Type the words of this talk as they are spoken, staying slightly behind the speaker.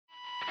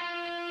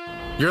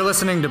You're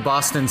listening to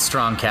Boston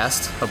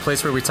Strongcast, a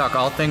place where we talk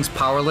all things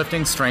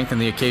powerlifting, strength,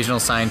 and the occasional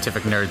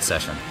scientific nerd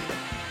session.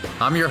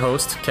 I'm your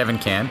host, Kevin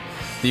Can,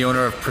 the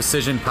owner of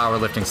Precision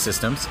Powerlifting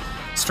Systems,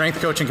 strength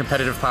coach and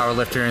competitive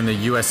powerlifter in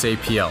the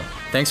USAPL.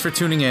 Thanks for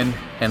tuning in,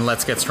 and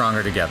let's get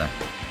stronger together.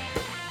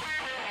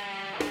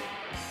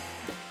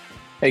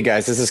 Hey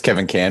guys, this is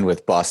Kevin Can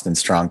with Boston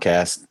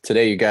Strongcast.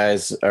 Today you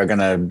guys are going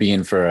to be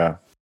in for a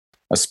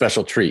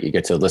special treat. You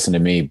get to listen to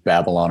me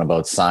babble on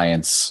about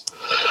science.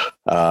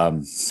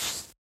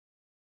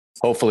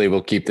 Hopefully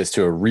we'll keep this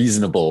to a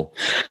reasonable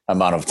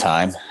amount of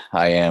time.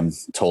 I am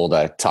told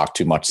I talk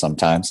too much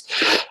sometimes.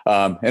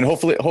 And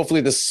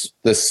hopefully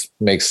this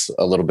makes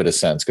a little bit of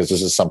sense, because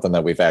this is something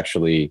that we've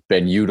actually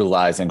been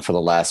utilizing for the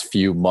last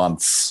few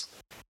months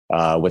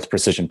with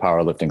Precision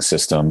Powerlifting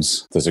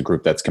Systems. There's a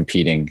group that's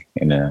competing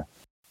in a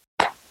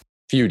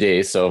few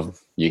days. So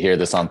you hear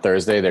this on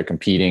Thursday. They're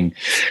competing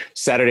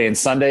Saturday and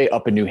Sunday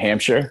up in New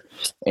Hampshire.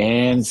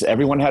 And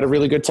everyone had a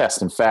really good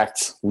test. In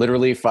fact,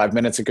 literally 5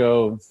 minutes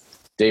ago,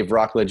 Dave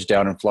Rockledge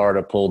down in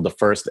Florida pulled the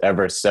first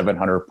ever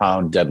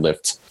 700-pound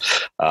deadlift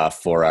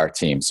for our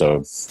team. So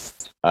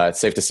it's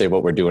safe to say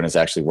what we're doing is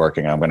actually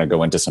working. I'm going to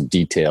go into some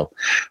detail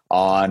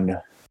on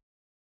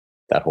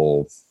the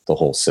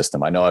whole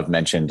system. I know I've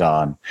mentioned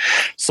on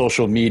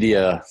social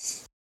media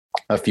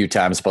a few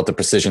times about the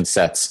precision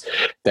sets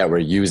that we're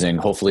using.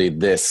 Hopefully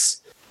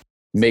this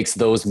makes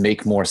those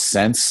make more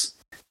sense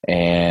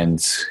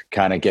and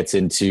kind of gets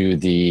into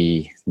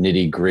the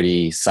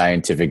nitty-gritty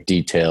scientific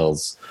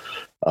details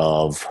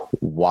of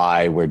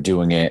why we're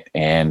doing it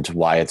and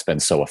why it's been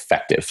so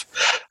effective.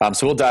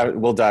 So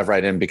we'll dive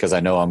right in, because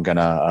I know I'm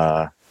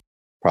gonna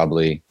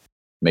probably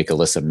make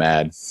Alyssa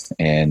mad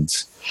and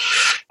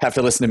have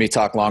to listen to me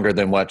talk longer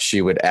than what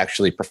she would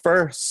actually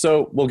prefer.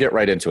 So we'll get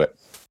right into it.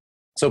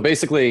 So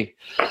basically,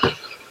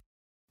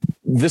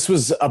 this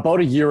was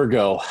about a year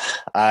ago.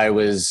 I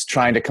was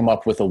trying to come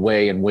up with a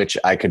way in which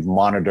I could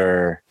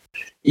monitor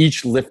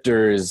each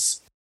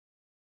lifter's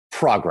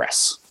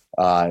progress.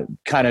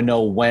 Kind of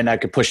know when I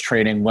could push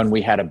training, when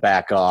we had to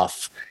back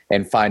off,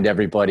 and find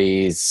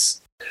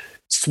everybody's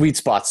sweet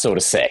spot, so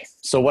to say.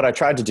 So what I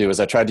tried to do is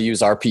I tried to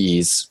use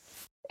RPEs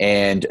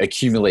and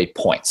accumulate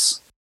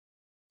points.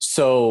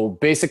 So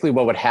basically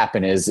what would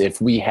happen is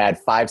if we had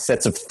 5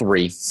 sets of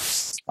 3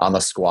 on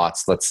the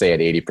squats, let's say at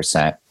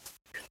 80%,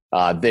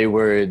 they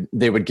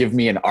would give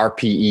me an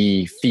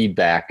RPE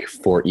feedback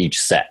for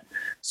each set.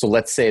 So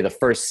let's say the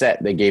first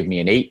set, they gave me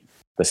an 8.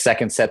 The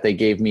second set, they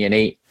gave me an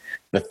 8.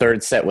 The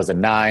third set was a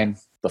 9,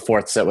 the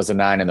fourth set was a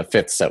 9, and the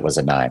fifth set was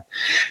a 9.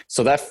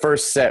 So that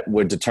first set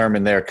would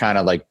determine their kind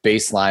of like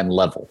baseline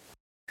level.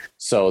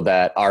 So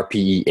that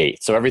RPE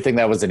 8. So everything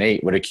that was an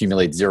 8 would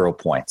accumulate 0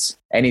 points.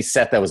 Any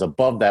set that was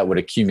above that would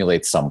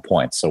accumulate some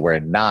points. So where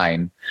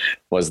 9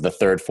 was the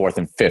third, fourth,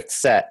 and fifth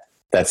set,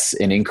 that's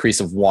an increase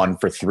of 1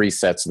 for 3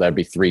 sets. So that'd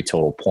be 3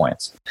 total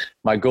points.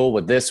 My goal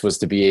with this was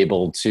to be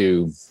able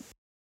to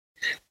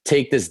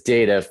take this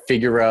data,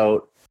 figure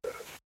out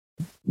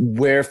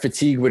where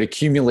fatigue would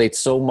accumulate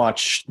so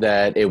much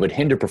that it would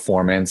hinder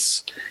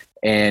performance,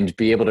 and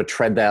be able to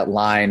tread that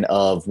line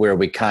of where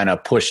we kind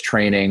of push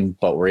training,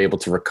 but we're able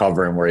to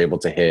recover and we're able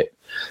to hit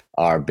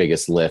our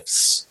biggest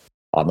lifts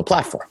on the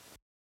platform.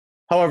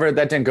 However,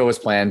 that didn't go as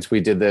planned.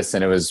 We did this,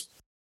 and it was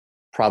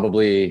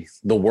probably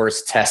the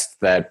worst test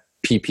that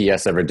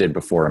PPS ever did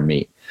before a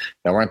meet.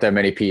 There weren't that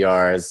many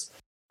PRs.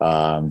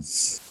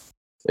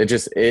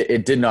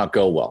 It did not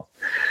go well.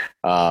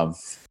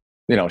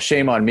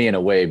 Shame on me in a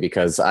way,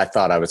 because I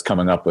thought I was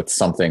coming up with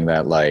something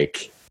that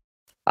like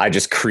I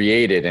just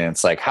created, and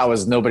it's like, how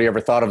has nobody ever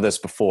thought of this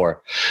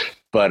before?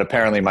 But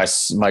apparently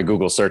my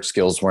Google search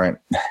skills weren't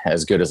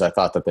as good as I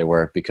thought that they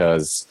were,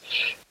 because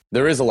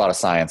there is a lot of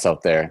science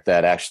out there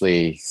that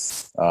actually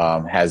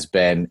has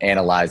been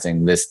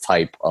analyzing this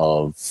type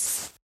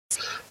of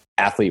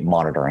athlete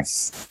monitoring.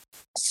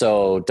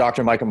 So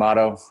Dr. Mike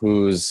Amato,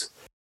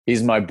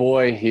 he's my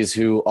boy. He's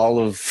who all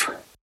of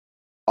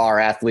our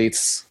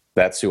athletes,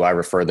 that's who I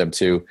refer them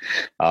to.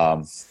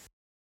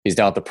 He's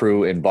down at the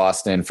Pru in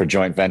Boston for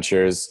joint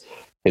ventures.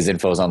 His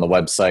info is on the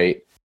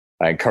website.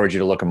 I encourage you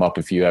to look him up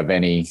if you have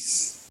any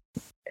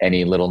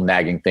little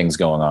nagging things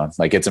going on.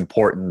 Like, it's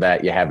important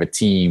that you have a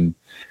team,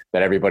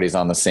 that everybody's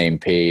on the same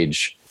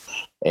page.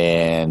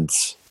 And,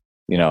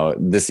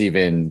 this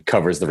even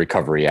covers the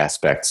recovery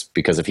aspects,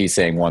 because if he's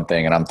saying one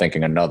thing and I'm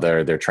thinking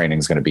another, their training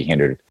is going to be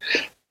hindered.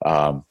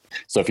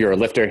 So if you're a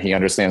lifter, he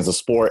understands the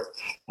sport,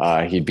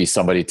 he'd be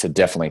somebody to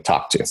definitely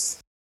talk to.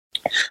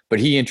 But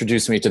he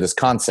introduced me to this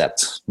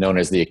concept known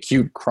as the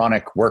acute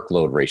chronic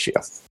workload ratio.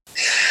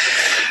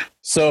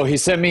 So he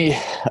sent me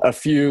a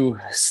few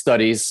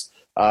studies.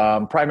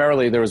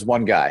 Primarily, there was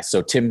one guy.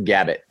 So Tim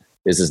Gabbett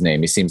is his name.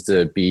 He seems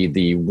to be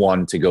the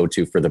one to go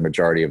to for the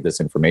majority of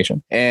this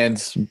information.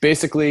 And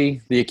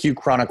basically, the acute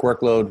chronic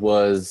workload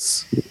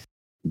was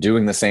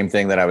doing the same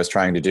thing that I was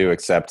trying to do,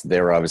 except they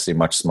were obviously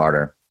much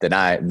smarter than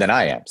I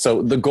am.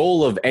 So the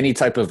goal of any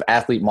type of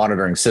athlete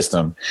monitoring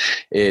system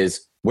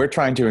is we're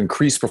trying to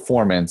increase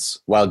performance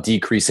while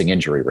decreasing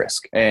injury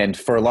risk. And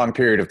for a long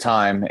period of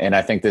time, and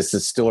I think this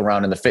is still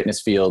around in the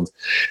fitness field,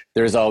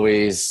 there's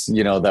always, the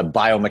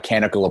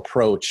biomechanical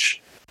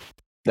approach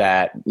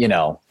that,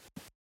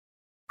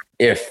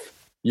 if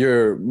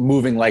you're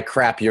moving like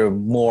crap, you're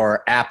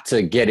more apt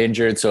to get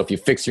injured. So if you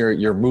fix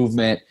your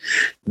movement,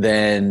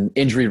 then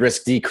injury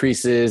risk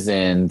decreases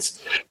and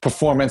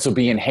performance will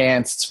be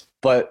enhanced.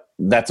 But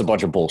that's a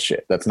bunch of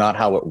bullshit. That's not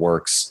how it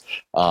works.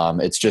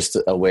 It's just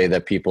a way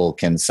that people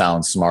can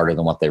sound smarter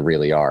than what they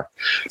really are.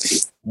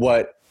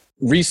 What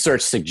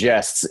research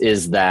suggests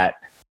is that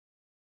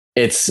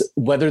it's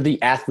whether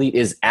the athlete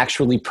is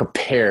actually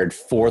prepared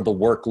for the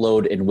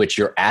workload in which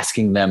you're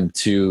asking them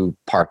to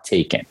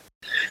partake in.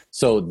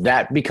 So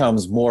that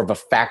becomes more of a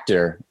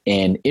factor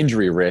in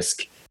injury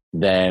risk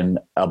than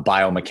a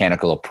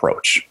biomechanical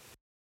approach.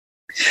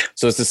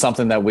 So this is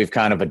something that we've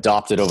kind of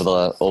adopted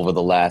over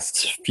the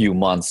last few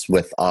months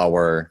with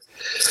our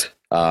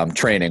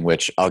training,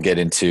 which I'll get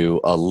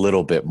into a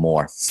little bit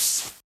more.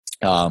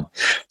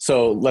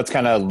 So let's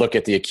kind of look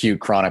at the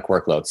acute chronic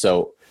workload.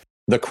 So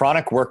the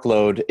chronic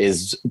workload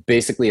is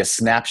basically a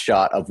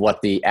snapshot of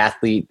what the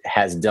athlete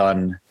has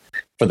done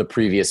for the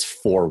previous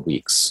 4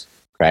 weeks.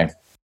 Okay.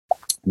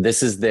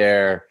 This is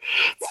their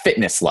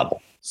fitness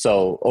level.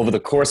 So over the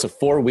course of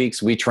 4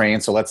 weeks, we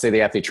train. So let's say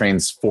the athlete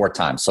trains 4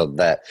 times. So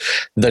that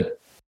the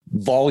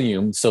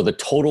volume, so the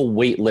total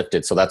weight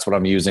lifted, so that's what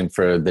I'm using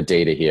for the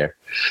data here,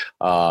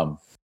 of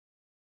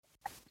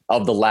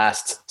the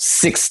last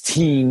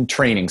 16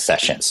 training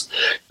sessions,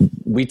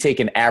 we take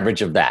an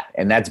average of that.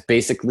 And that's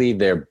basically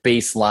their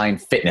baseline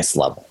fitness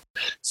level.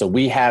 So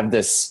we have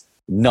this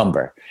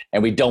number,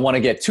 and we don't want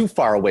to get too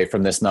far away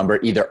from this number,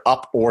 either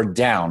up or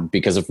down,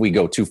 because if we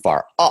go too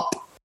far up,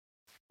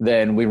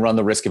 then we run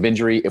the risk of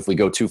injury. If we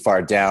go too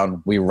far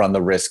down, we run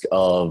the risk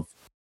of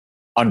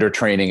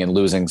undertraining and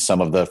losing some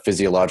of the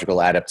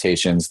physiological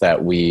adaptations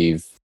that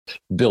we've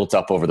built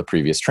up over the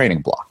previous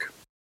training block.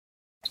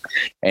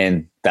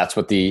 And that's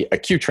what the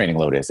acute training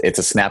load is. It's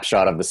a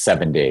snapshot of the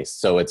 7 days.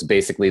 So it's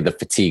basically the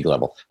fatigue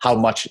level. How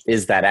much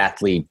is that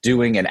athlete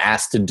doing and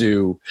asked to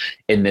do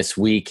in this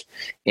week?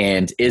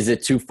 And is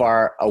it too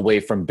far away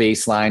from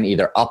baseline,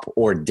 either up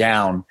or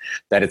down,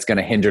 that it's going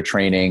to hinder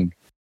training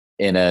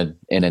in a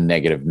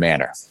negative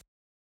manner?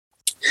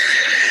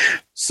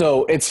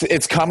 So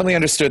it's commonly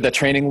understood that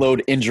training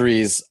load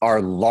injuries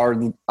are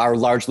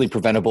largely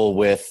preventable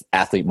with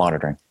athlete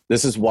monitoring.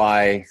 This is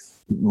why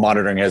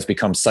monitoring has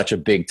become such a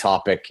big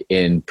topic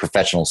in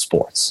professional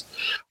sports.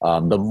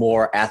 The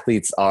more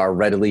athletes are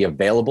readily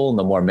available and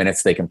the more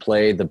minutes they can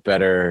play, the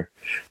better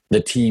the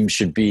team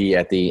should be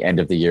at the end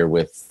of the year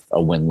with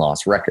a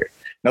win-loss record.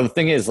 Now, the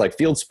thing is, like,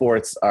 field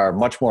sports are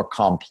much more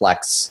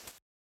complex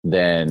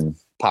than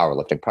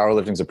powerlifting.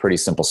 Powerlifting is a pretty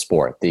simple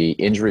sport. The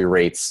injury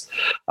rates,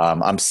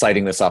 I'm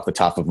citing this off the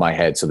top of my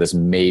head, so this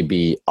may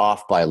be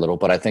off by a little,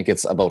 but I think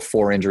it's about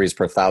 4 injuries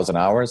per 1,000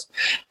 hours,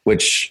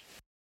 which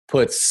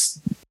puts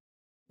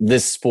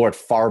this sport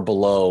far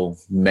below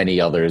many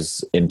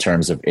others in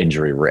terms of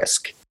injury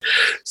risk.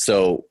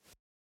 So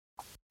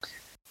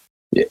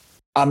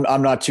I'm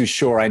not too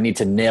sure. I need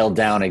to nail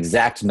down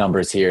exact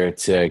numbers here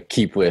to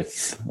keep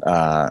with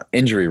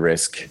injury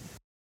risk.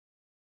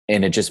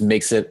 And it just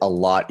makes it a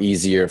lot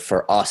easier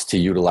for us to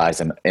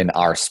utilize in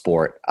our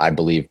sport, I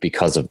believe,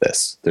 because of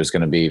this. There's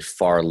going to be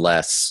far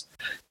less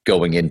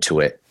going into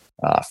it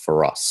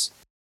for us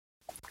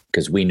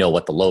because we know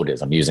what the load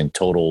is. I'm using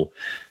total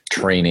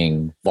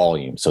training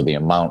volume. So the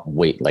amount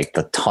weight, like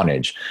the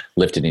tonnage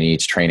lifted in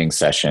each training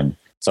session.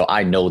 So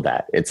I know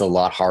that it's a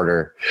lot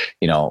harder,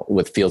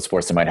 with field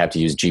sports. They might have to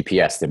use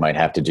GPS. They might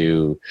have to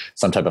do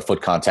some type of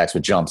foot contacts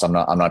with jumps. I'm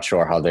not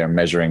sure how they're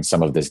measuring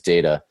some of this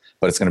data,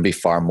 but it's going to be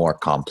far more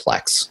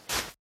complex.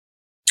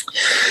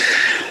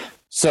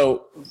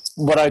 So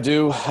what I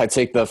do, I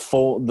take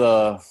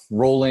the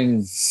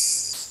rolling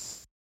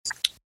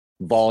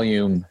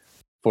volume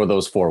for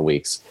those 4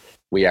 weeks.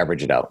 We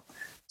average it out.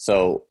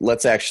 So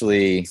let's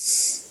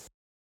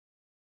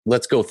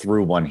go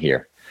through one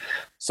here.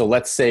 So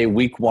let's say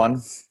week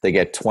 1, they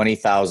get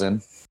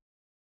 20,000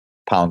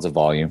 pounds of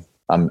volume.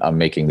 I'm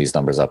making these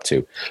numbers up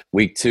too.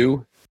 Week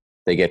 2,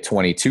 they get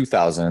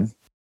 22,000.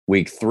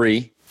 Week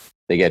 3,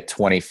 they get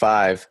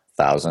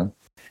 25,000.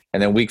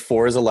 And then week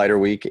 4 is a lighter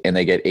week and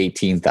they get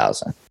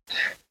 18,000.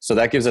 So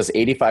that gives us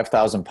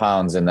 85,000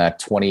 pounds in that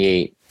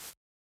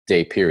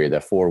 28-day period,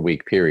 that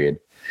 4-week period.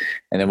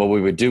 And then what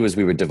we would do is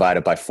we would divide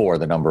it by 4,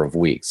 the number of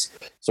weeks.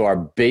 So our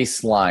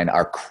baseline,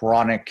 our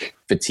chronic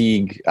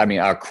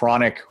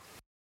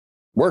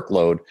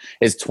workload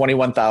is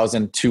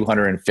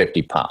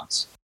 21,250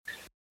 pounds.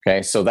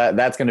 Okay. So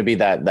that's going to be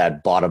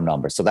that bottom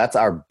number. So that's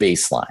our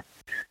baseline.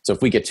 So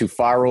if we get too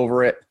far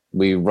over it,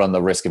 we run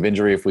the risk of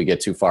injury. If we get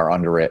too far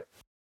under it,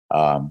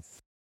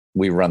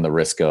 we run the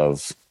risk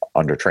of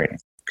undertraining.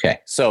 Okay.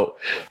 So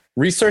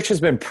research has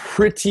been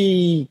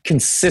pretty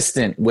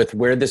consistent with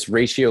where this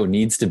ratio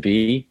needs to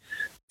be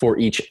for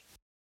each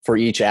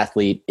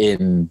athlete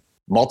in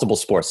multiple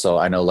sports. So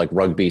I know like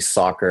rugby,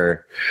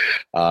 soccer,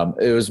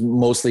 it was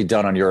mostly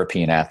done on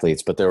European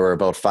athletes, but there were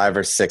about 5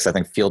 or 6, I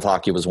think field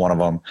hockey was one of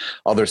them,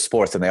 other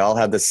sports, and they all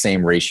had the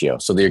same ratio.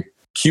 So the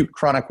acute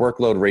chronic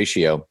workload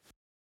ratio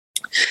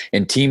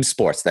in team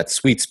sports, that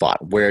sweet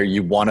spot where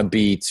you want to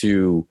be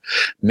to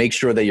make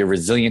sure that you're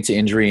resilient to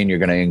injury and you're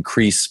going to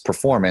increase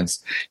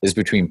performance, is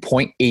between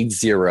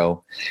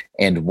 0.80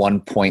 and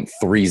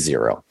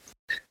 1.30.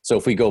 So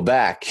if we go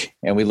back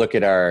and we look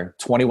at our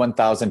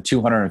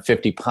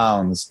 21,250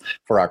 pounds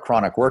for our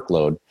chronic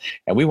workload,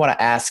 and we want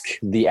to ask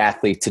the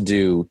athlete to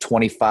do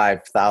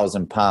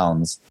 25,000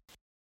 pounds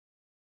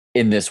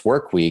in this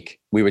work week,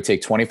 we would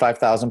take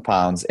 25,000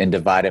 pounds and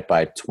divide it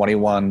by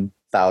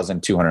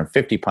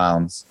 21,250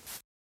 pounds.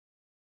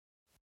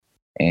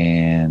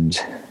 And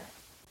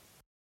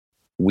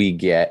we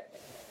get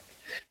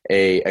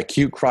a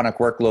acute chronic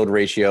workload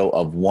ratio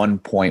of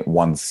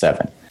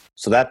 1.17.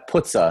 So that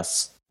puts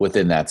us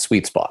within that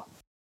sweet spot.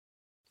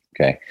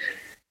 Okay.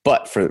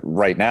 But for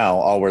right now,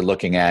 all we're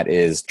looking at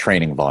is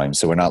training volume.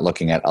 So we're not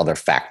looking at other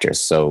factors.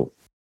 So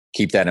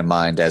keep that in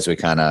mind as we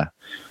kind of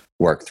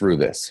work through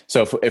this.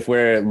 So if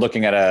we're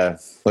looking at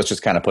let's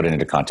just kind of put it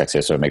into context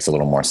here so it makes a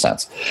little more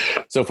sense.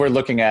 So if we're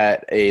looking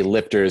at a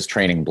lifter's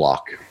training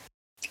block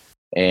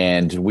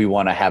and we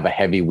want to have a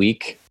heavy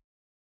week,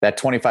 that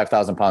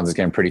 25,000 pounds is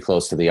getting pretty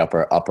close to the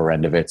upper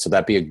end of it. So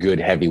that'd be a good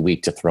heavy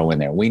week to throw in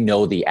there. We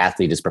know the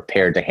athlete is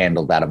prepared to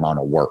handle that amount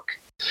of work.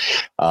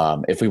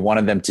 If we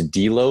wanted them to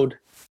deload,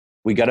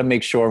 we got to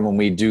make sure when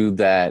we do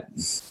that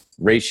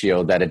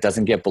ratio that it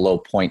doesn't get below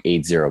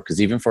 0.80, because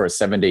even for a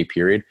 7-day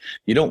period,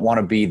 you don't want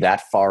to be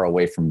that far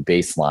away from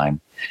baseline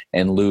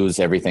and lose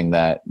everything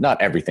not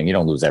everything, you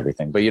don't lose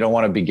everything, but you don't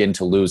want to begin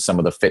to lose some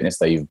of the fitness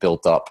that you've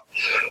built up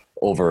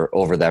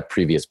over that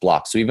previous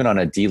block. So even on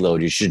a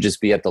deload, you should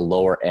just be at the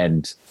lower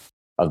end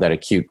of that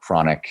acute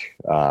chronic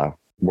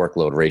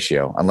workload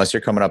ratio, unless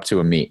you're coming up to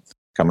a meet.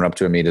 Coming up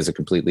to a meet is a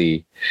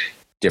completely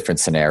different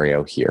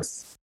scenario here.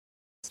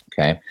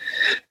 Okay.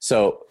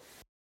 So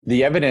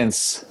the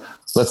evidence,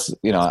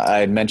 I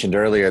had mentioned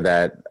earlier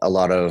that a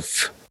lot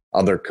of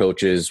other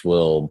coaches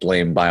will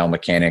blame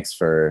biomechanics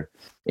for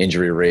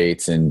injury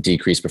rates and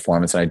decreased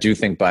performance. And I do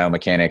think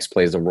biomechanics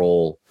plays a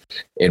role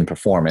in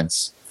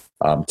performance.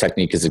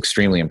 Technique is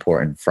extremely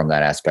important from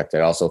that aspect. I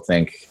also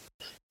think,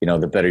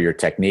 the better your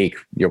technique,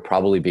 you'll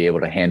probably be able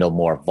to handle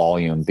more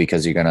volume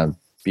because you're going to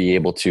be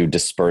able to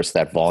disperse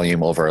that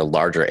volume over a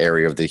larger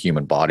area of the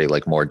human body,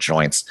 like more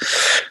joints.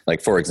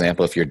 Like, for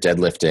example, if you're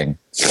deadlifting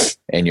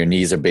and your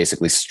knees are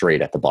basically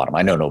straight at the bottom.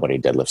 I know nobody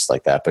deadlifts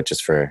like that, but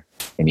just for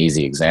an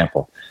easy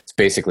example, it's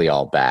basically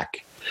all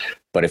back.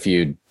 But if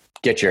you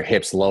get your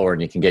hips lower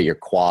and you can get your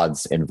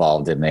quads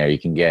involved in there, you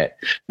can get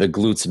the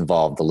glutes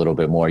involved a little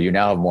bit more. You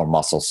now have more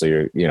muscle.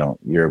 So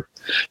you're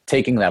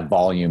taking that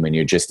volume and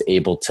you're just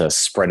able to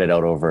spread it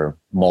out over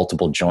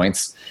multiple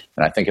joints.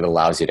 And I think it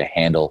allows you to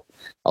handle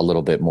a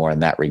little bit more in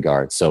that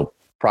regard. So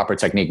proper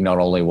technique not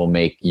only will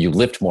make you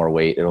lift more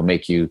weight, it'll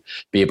make you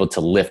be able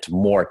to lift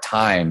more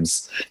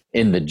times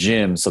in the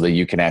gym so that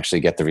you can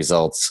actually get the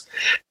results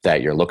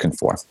that you're looking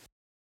for.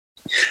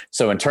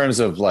 So in terms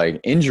of like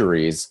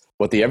injuries,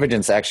 what the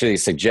evidence actually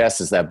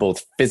suggests is that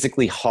both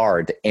physically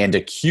hard and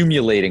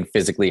accumulating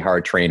physically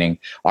hard training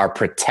are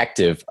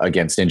protective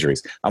against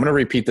injuries. I'm going to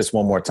repeat this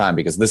one more time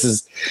because this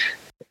is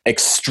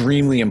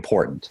extremely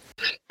important,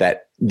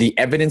 that the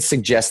evidence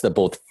suggests that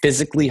both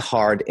physically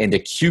hard and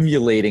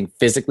accumulating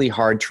physically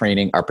hard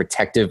training are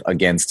protective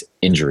against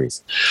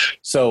injuries.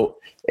 So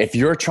if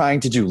you're trying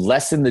to do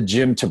less in the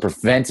gym to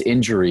prevent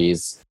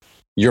injuries,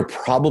 you're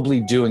probably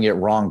doing it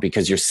wrong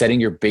because you're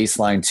setting your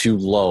baseline too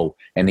low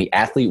and the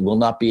athlete will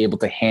not be able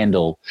to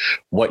handle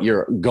what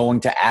you're going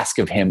to ask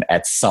of him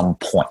at some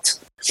point.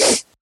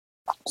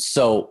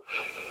 So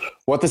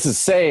what this is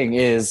saying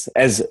is,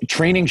 as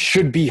training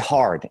should be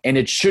hard and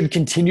it should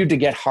continue to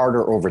get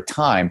harder over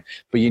time,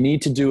 but you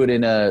need to do it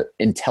in an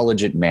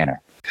intelligent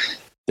manner.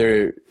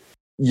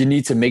 You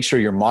need to make sure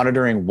you're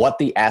monitoring what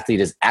the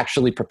athlete is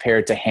actually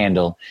prepared to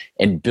handle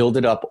and build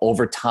it up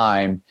over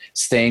time,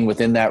 staying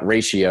within that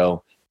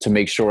ratio to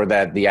make sure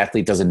that the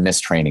athlete doesn't miss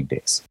training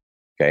days.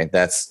 Okay,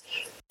 that's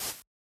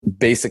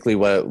basically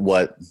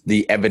what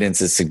the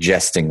evidence is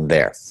suggesting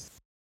there.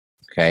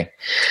 Okay.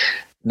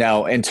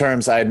 Now, in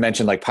terms, I had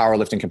mentioned like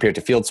powerlifting compared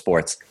to field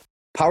sports.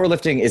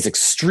 Powerlifting is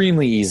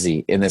extremely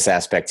easy in this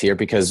aspect here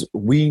because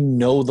we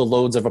know the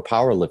loads of a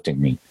powerlifting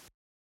meet.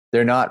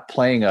 They're not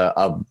playing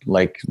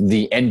like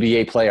the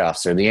NBA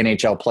playoffs or the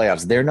NHL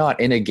playoffs. They're not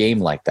in a game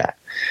like that.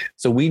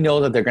 So we know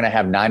that they're going to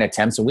have 9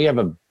 attempts and we have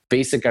a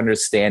basic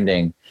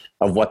understanding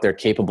of what they're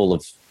capable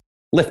of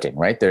lifting,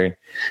 right?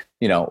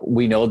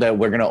 We know that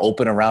we're going to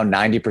open around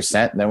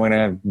 90%, and then we're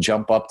going to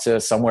jump up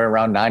to somewhere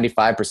around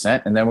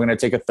 95%, and then we're going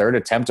to take a third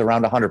attempt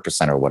around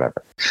 100% or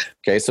whatever.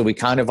 Okay, so we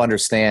kind of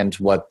understand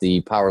what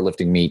the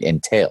powerlifting meet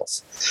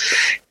entails.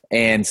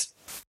 And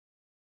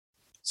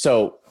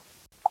so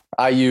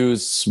I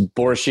use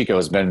Boris Shiko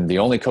has been the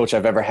only coach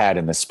I've ever had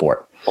in this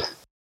sport.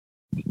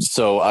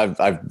 So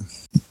I've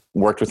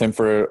worked with him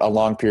for a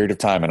long period of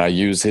time, and I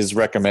use his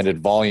recommended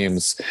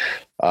volumes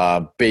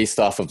based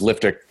off of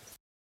lifter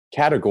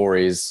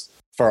categories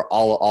for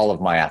all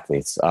of my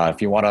athletes.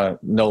 If you want to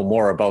know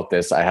more about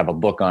this, I have a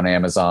book on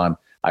Amazon.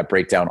 I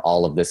break down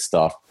all of this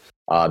stuff.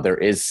 There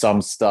is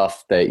some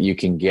stuff that you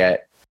can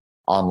get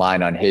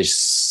online on his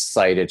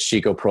site at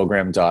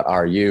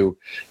chicoprogram.ru.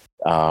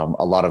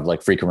 A lot of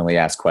like frequently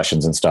asked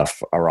questions and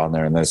stuff are on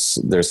there, and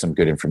there's some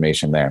good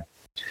information there.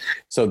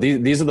 So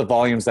these are the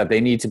volumes that they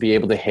need to be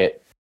able to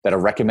hit that are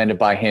recommended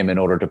by him in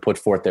order to put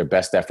forth their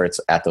best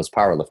efforts at those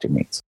powerlifting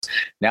meets.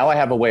 Now I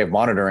have a way of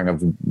monitoring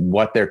of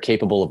what they're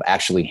capable of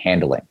actually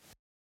handling.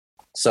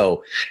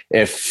 So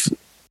if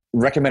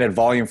recommended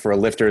volume for a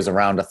lifter is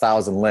around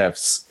 1,000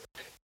 lifts,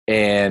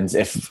 and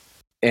if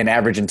an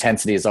average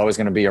intensity is always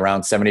going to be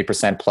around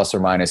 70% plus or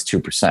minus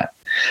 2%.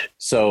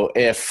 So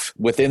if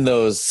within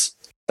those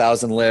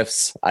 1,000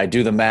 lifts, I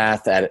do the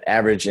math at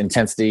average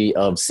intensity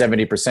of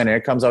 70%, and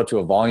it comes out to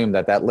a volume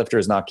that lifter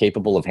is not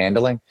capable of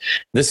handling,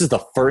 this is the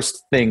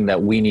first thing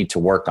that we need to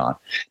work on.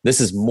 This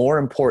is more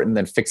important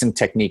than fixing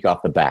technique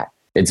off the bat.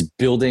 It's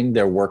building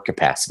their work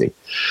capacity.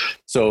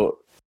 So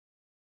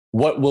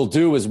what we'll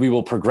do is we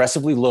will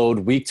progressively load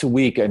week to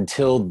week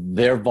until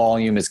their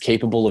volume is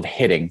capable of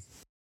hitting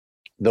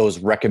those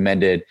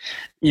recommended,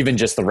 even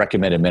just the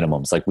recommended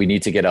minimums. Like we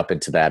need to get up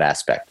into that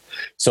aspect.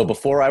 So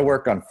before I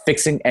work on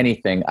fixing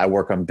anything, I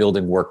work on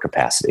building work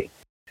capacity.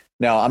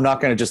 Now, I'm not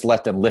going to just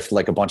let them lift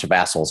like a bunch of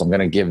assholes. I'm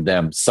going to give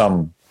them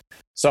some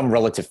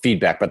relative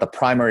feedback, but the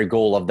primary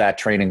goal of that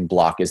training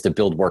block is to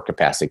build work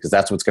capacity, because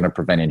that's what's going to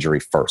prevent injury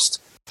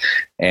first.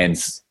 And,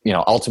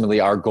 ultimately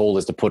our goal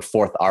is to put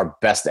forth our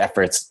best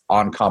efforts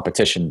on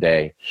competition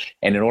day.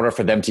 And in order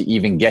for them to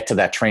even get to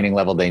that training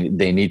level,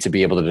 they need to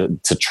be able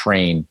to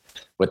train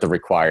with the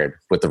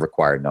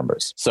required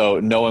numbers. So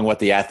knowing what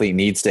the athlete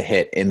needs to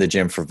hit in the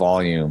gym for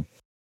volume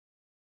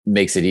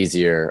makes it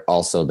easier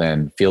also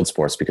than field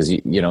sports, because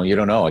you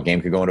don't know, a game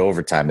could go into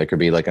overtime. There could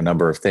be like a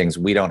number of things.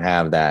 We don't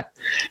have that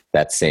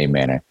same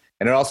manner.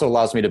 And it also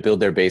allows me to build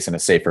their base in a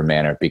safer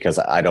manner, because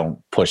I don't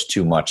push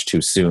too much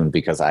too soon,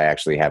 because I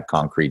actually have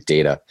concrete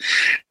data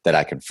that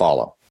I can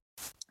follow.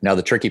 Now,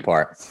 the tricky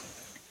part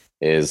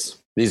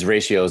is these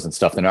ratios and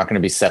stuff, they're not going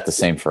to be set the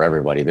same for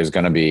everybody. There's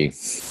going to be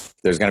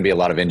a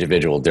lot of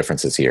individual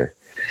differences here.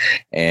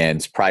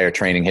 And prior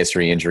training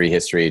history, injury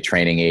history,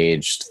 training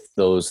age,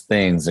 those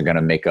things are going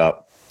to make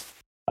up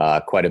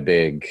quite a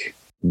big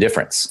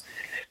difference.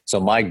 So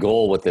my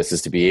goal with this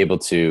is to be able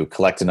to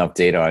collect enough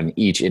data on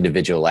each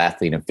individual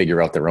athlete and figure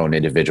out their own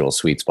individual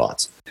sweet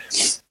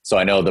spots. So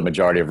I know the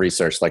majority of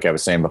research, like I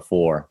was saying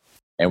before,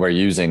 and we're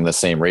using the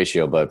same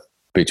ratio, but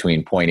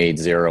between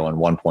 0.80 and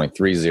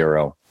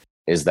 1.30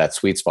 is that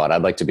sweet spot.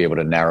 I'd like to be able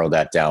to narrow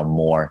that down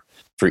more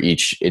for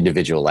each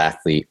individual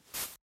athlete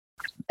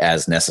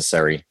as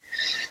necessary.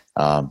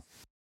 I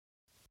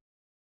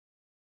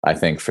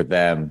think for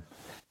them,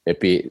 it'd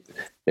be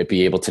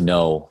able to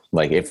know,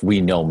 like, if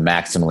we know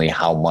maximally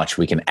how much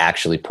we can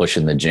actually push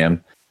in the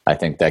gym, I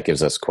think that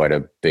gives us quite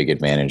a big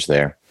advantage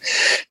there.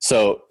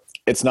 So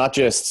it's not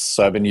just,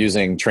 so I've been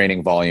using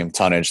training volume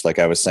tonnage, like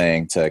I was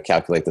saying, to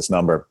calculate this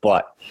number,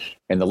 but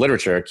in the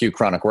literature, acute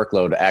chronic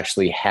workload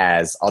actually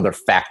has other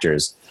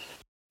factors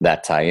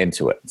that tie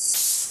into it.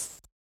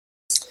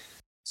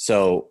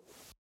 So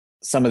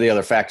some of the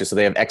other factors, so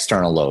they have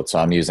external load. So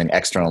I'm using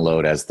external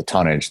load as the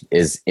tonnage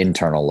is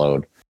internal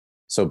load.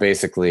 So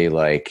basically,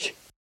 like,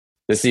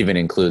 this even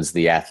includes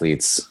the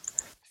athlete's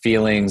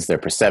feelings, their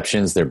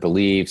perceptions, their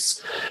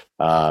beliefs,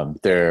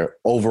 their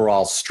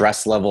overall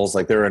stress levels.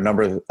 Like, there are a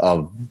number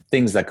of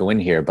things that go in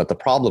here, but the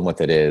problem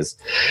with it is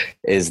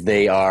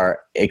they are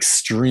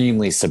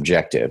extremely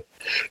subjective.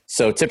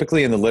 So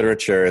typically in the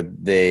literature,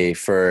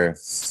 for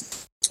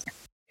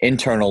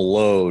internal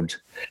load,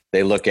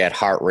 they look at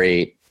heart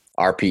rate,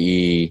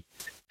 RPE,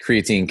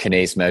 creatine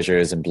kinase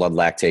measures, and blood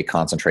lactate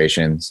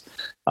concentrations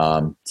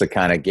to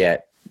kind of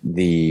get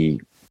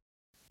the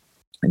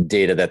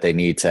data that they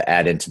need to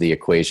add into the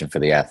equation for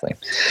the athlete.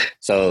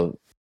 So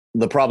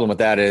the problem with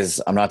that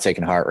is I'm not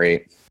taking heart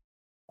rate.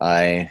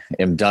 I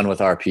am done with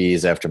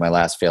RPEs after my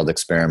last failed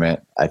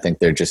experiment. I think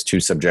they're just too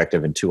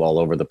subjective and too all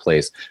over the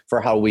place for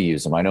how we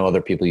use them. I know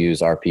other people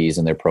use RPEs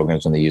in their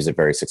programs and they use it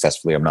very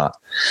successfully. I'm not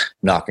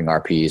knocking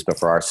RPEs, but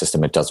for our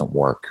system, it doesn't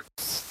work.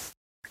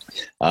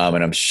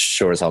 And I'm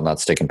sure as hell not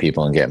sticking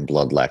people and getting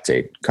blood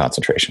lactate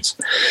concentrations.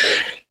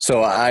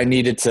 So I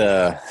needed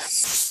to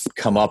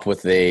come up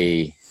with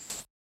a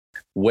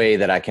way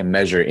that I can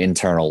measure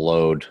internal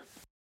load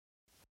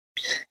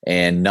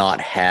and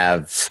not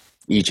have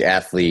each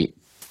athlete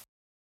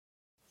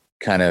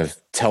kind of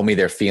tell me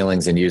their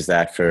feelings and use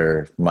that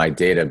for my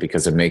data,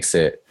 because it makes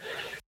it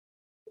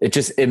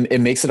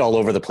makes it all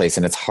over the place.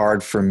 And it's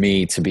hard for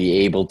me to be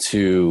able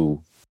to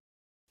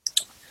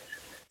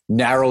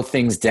narrow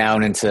things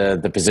down into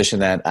the position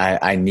that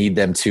I need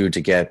them to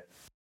get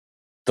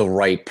the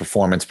right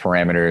performance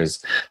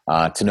parameters,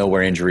 to know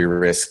where injury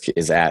risk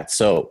is at.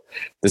 So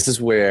this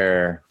is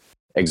where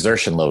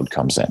exertion load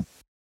comes in.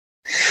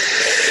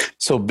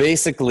 So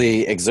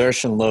basically,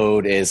 exertion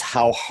load is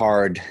how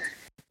hard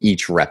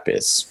each rep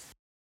is.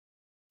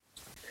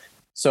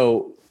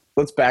 So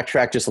let's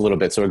backtrack just a little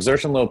bit. So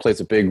exertion load plays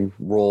a big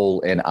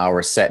role in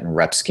our set and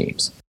rep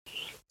schemes.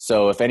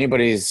 So if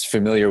anybody's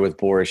familiar with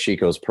Boris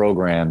Shiko's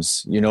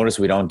programs, you notice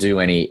we don't do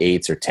any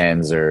 8s or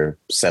 10s or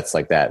sets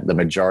like that. The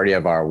majority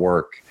of our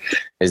work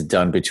is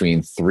done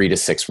between 3 to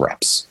 6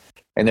 reps.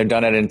 And they're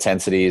done at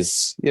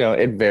intensities,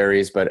 it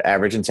varies, but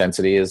average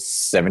intensity is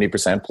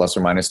 70% plus or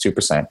minus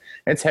 2%.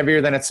 It's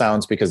heavier than it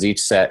sounds because each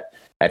set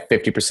at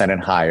 50%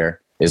 and higher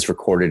is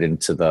recorded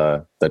into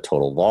the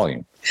total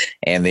volume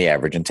and the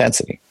average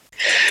intensity.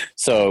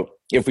 So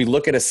if we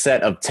look at a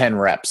set of 10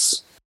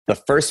 reps, the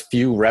first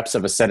few reps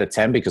of a set of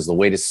 10, because the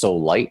weight is so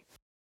light,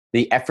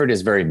 the effort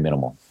is very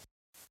minimal.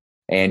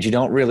 And you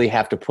don't really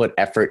have to put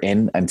effort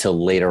in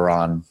until later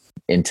on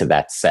into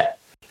that set.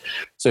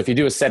 So if you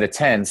do a set of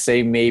 10,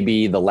 say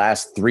maybe the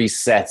last 3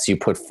 sets you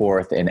put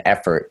forth an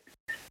effort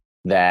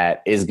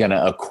that is going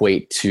to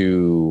equate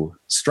to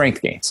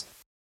strength gains.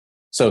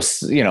 So,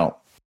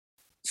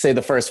 say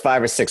the first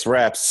 5 or 6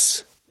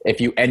 reps, if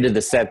you ended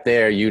the set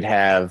there, you'd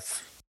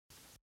have,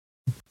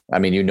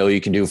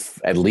 you can do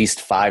at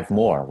least 5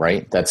 more,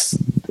 right?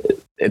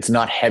 It's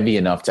not heavy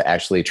enough to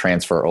actually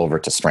transfer over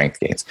to strength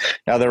gains.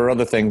 Now, there are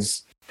other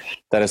things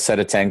that a set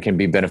of 10 can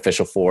be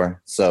beneficial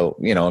for. So,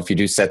 if you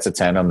do sets of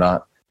 10,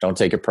 don't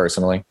take it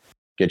personally.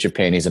 Get your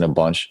panties in a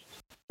bunch.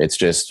 It's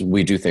just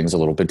we do things a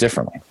little bit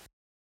differently.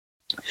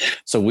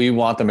 So we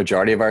want the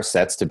majority of our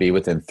sets to be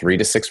within 3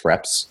 to 6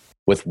 reps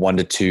with 1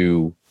 to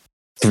 2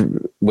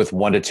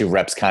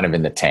 reps kind of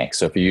in the tank.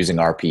 So if you're using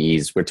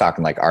RPEs, we're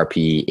talking like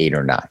RPE 8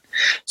 or 9.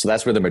 So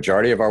that's where the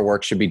majority of our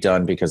work should be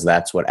done because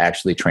that's what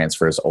actually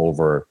transfers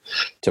over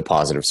to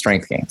positive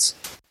strength gains.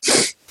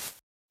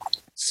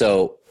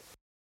 So,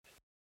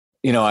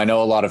 I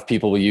know a lot of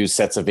people will use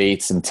sets of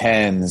 8s and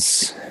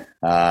 10s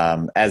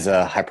as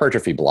a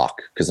hypertrophy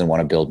block because they want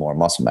to build more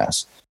muscle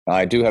mass. Now,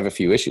 I do have a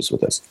few issues with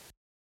this.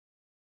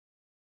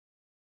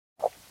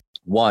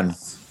 One,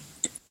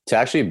 to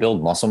actually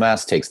build muscle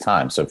mass takes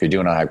time. So if you're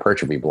doing a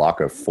hypertrophy block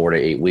of 4 to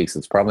 8 weeks,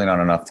 it's probably not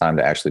enough time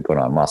to actually put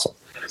on muscle.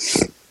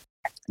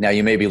 Now,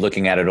 you may be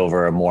looking at it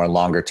over a more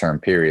longer term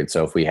period.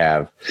 So if we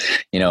have,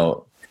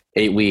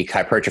 8-week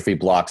hypertrophy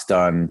blocks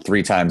done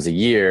 3 times a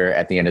year,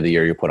 at the end of the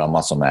year, you put on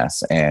muscle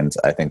mass. And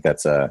I think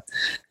that's a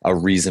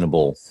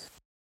reasonable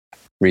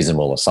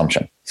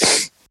assumption.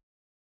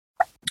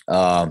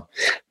 But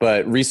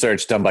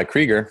research done by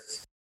Krieger,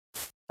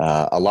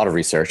 a lot of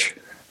research,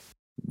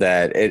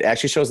 that it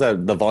actually shows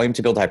that the volume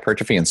to build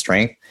hypertrophy and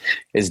strength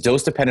is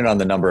dose dependent on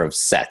the number of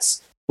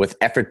sets, with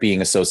effort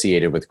being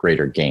associated with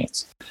greater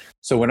gains.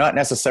 So we're not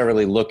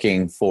necessarily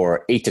looking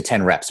for 8 to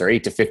 10 reps or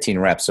 8 to 15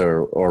 reps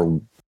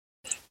or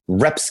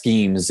rep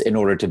schemes in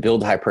order to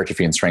build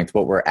hypertrophy and strength.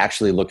 What we're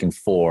actually looking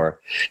for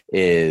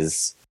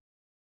is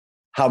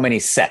how many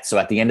sets. So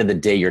at the end of the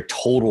day, your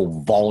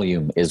total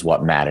volume is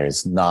what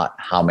matters, not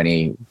how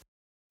many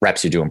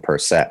reps you're doing per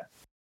set.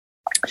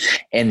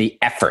 And the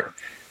effort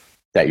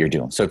that you're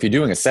doing. So if you're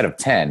doing a set of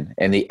 10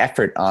 and the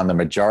effort on the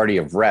majority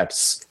of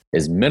reps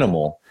is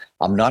minimal,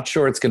 I'm not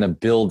sure it's going to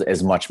build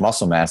as much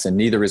muscle mass, and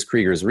neither is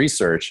Krieger's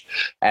research,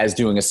 as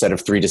doing a set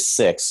of 3 to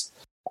 6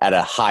 at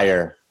a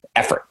higher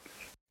effort,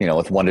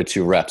 with 1 to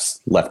 2 reps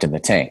left in the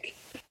tank.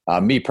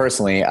 Me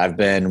personally, I've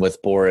been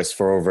with Boris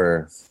for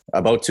over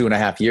about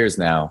 2.5 years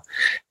now.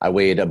 I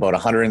weighed about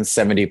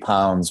 170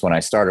 pounds when I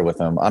started with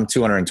him. I'm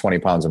 220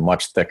 pounds and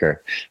much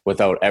thicker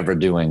without ever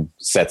doing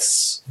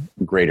sets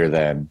greater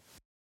than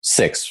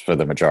 6 with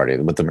the majority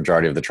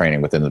of the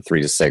training within the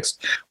 3 to 6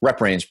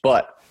 rep range,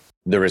 but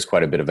there is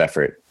quite a bit of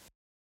effort.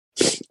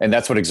 And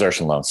that's what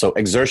exertion load. So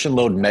exertion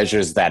load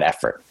measures that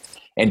effort.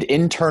 And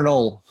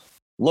internal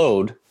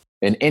load,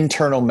 an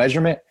internal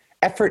measurement,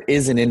 effort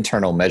is an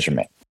internal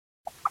measurement.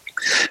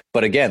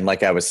 But again,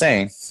 like I was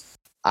saying,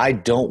 I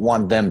don't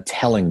want them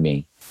telling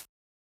me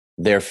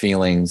their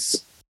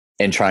feelings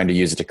and trying to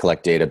use it to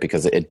collect data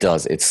because it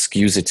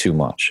skews it too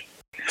much.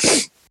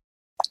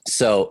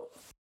 So,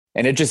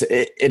 and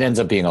it ends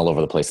up being all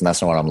over the place, and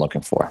that's not what I'm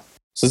looking for.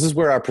 So this is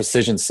where our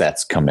precision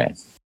sets come in.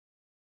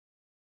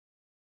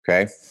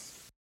 Okay.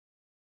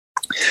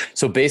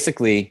 So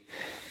basically,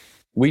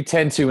 we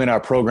tend to, in our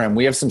program,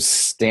 we have some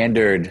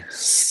standard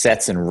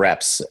sets and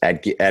reps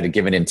at a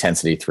given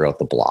intensity throughout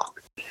the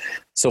block.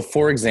 So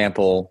for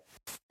example,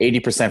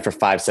 80% for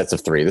 5 sets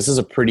of 3. This is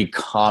a pretty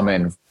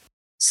common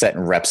set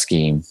and rep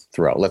scheme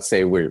throughout. Let's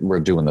say we're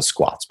doing the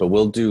squats, but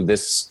we'll do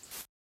this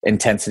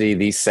intensity,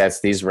 these sets,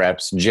 these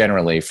reps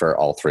generally for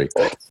all three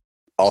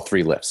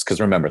lifts.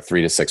 Because remember,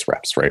 3 to 6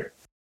 reps, right?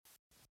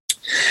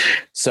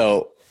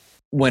 So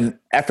when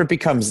effort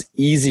becomes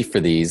easy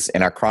for these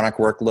and our chronic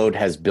workload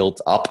has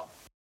built up,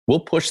 we'll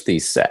push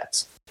these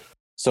sets.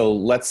 So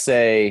let's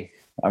say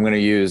I'll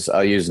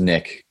use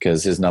Nick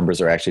because his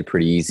numbers are actually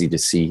pretty easy to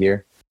see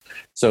here.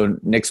 So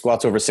Nick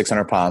squats over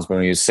 600 pounds, but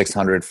we use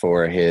 600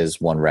 for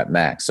his 1 rep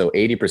max. So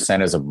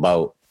 80% is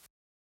about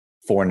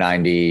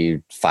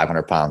 490,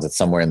 500 pounds. It's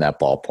somewhere in that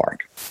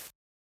ballpark.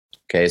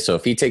 Okay. So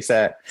if he takes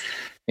that,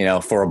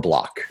 for a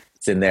block,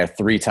 it's in there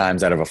 3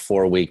 times out of a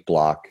 4-week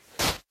block.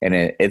 and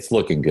it's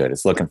looking good.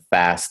 It's looking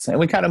fast, and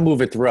we kind of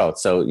move it throughout.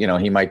 So,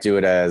 he might do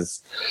it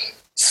as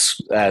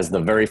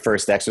the very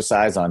first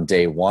exercise on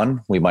day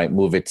 1. We might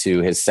move it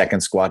to his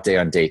second squat day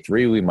on day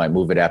 3. We might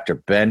move it after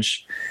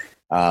bench.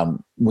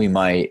 We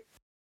might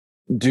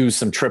do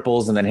some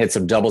triples and then hit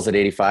some doubles at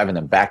 85 and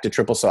then back to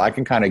triple. So I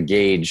can kind of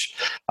gauge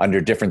under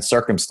different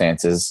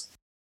circumstances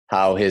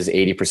how his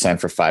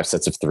 80% for 5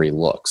 sets of 3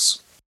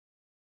 looks.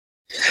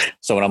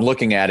 So when I'm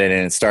looking at it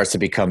and it starts to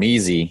become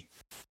easy,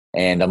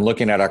 and I'm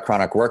looking at our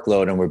chronic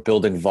workload and we're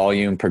building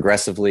volume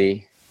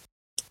progressively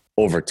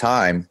over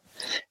time,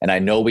 and I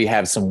know we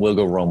have some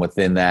wiggle room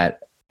within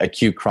that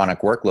acute chronic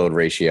workload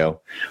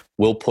ratio,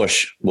 we'll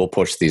push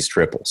these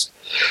triples.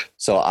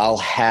 So I'll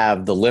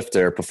have the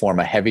lifter perform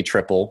a heavy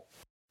triple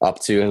up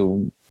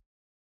to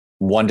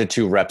 1 to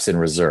 2 reps in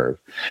reserve.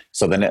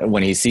 So then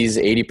when he sees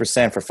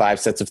 80% for 5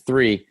 sets of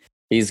 3,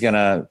 he's going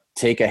to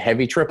take a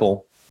heavy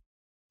triple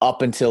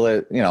up until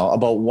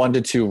about 1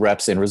 to 2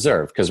 reps in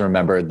reserve. Because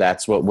remember,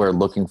 that's what we're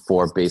looking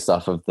for based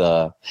off of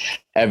the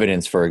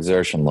evidence for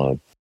exertion load.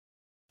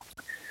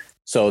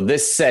 So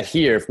this set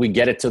here, if we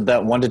get it to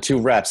that 1 to 2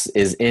 reps,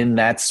 is in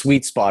that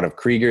sweet spot of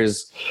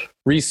Krieger's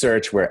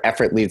research where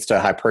effort leads to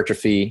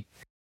hypertrophy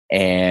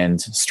and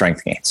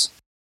strength gains.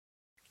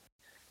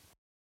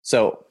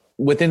 So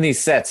within these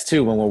sets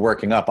too, when we're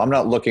working up, I'm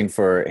not looking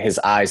for his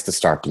eyes to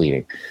start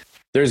bleeding.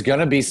 There's going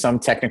to be some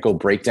technical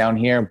breakdown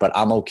here, but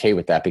I'm okay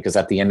with that because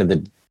at the end of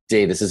the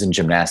day, this isn't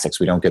gymnastics.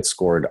 We don't get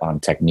scored on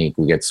technique.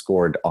 We get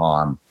scored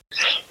on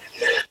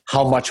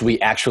how much we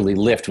actually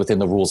lift within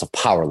the rules of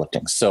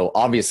powerlifting. So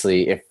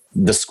obviously, if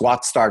the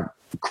squats start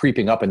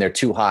creeping up and they're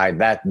too high,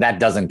 that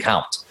doesn't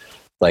count.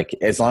 Like,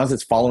 as long as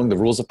it's following the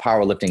rules of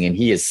powerlifting and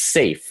he is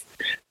safe,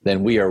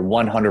 then we are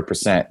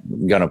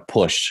 100% going to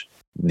push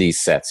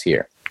these sets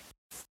here.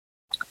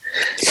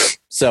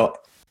 So,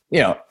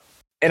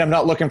 and I'm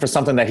not looking for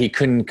something that he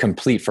couldn't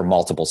complete for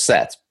multiple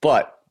sets,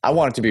 but I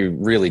want it to be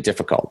really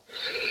difficult.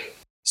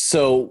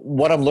 So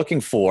what I'm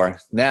looking for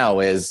now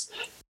is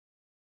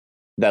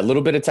that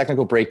little bit of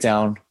technical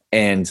breakdown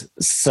and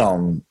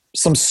some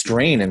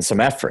strain and some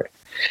effort.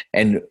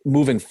 And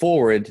moving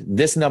forward,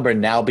 this number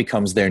now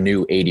becomes their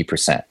new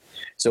 80%.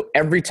 So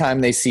every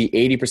time they see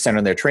 80%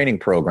 on their training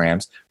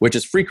programs, which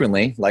is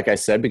frequently, like I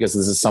said, because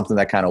this is something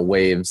that kind of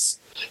waves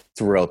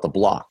throughout the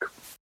block,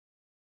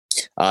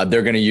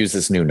 they're going to use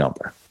this new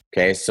number.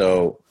 Okay,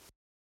 so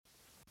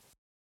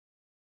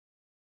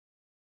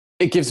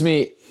it gives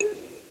me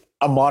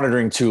a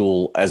monitoring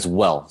tool as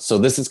well. So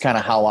this is kind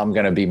of how I'm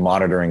going to be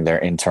monitoring their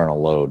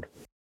internal load.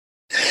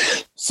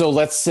 So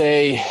let's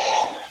say,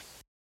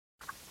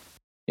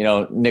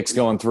 Nick's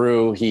going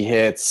through, he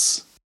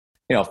hits,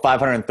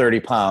 530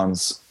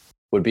 pounds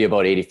would be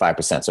about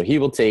 85%. So he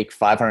will take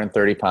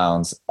 530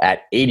 pounds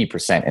at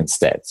 80%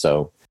 instead.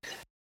 So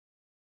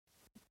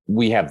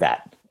we have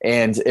that.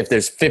 And if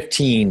there's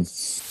 15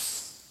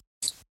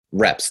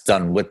 reps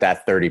done with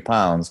that 30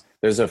 pounds,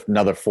 there's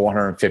another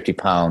 450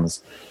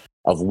 pounds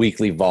of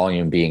weekly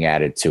volume being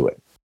added to it.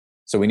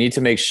 So we need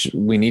to make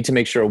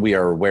sure we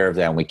are aware of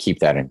that and we keep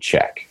that in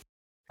check.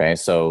 Okay,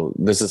 so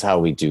this is how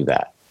we do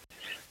that.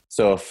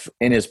 So if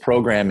in his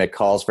program it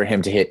calls for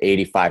him to hit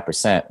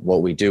 85%,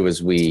 what we do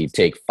is we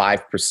take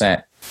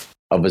 5%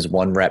 of his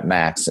 1 rep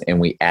max and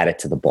we add it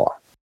to the bar.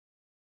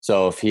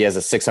 So if he has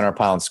a 600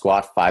 pound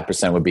squat,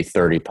 5% would be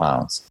 30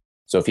 pounds.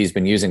 So if he's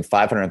been using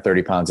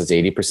 530 pounds as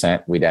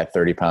 80%, we'd add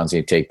 30 pounds,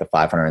 he'd take the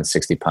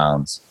 560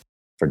 pounds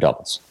for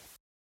doubles.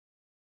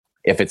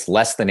 If it's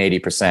less than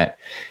 80%,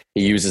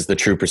 he uses the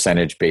true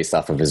percentage based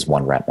off of his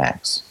 1 rep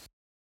max.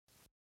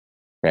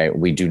 Okay,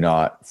 we do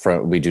not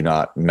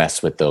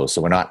mess with those.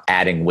 So we're not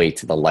adding weight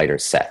to the lighter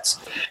sets,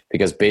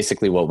 because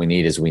basically what we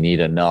need is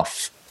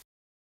enough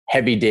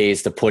heavy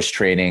days to push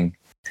training,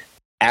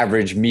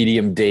 average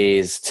medium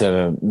days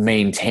to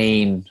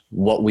maintain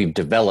what we've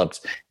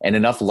developed, and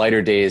enough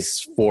lighter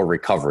days for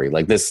recovery.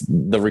 Like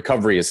the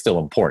recovery is still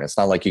important. It's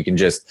not like you can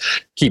just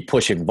keep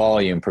pushing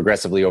volume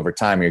progressively over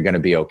time. You're going to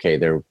be okay.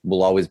 There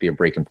will always be a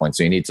breaking point.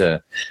 So you need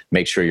to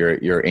make sure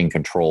you're in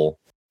control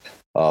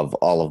of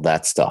all of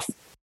that stuff.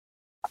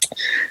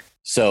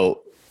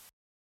 So,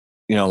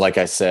 like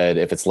I said,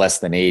 if it's less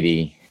than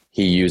 80,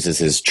 he uses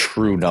his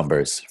true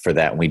numbers for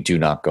that, and we do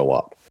not go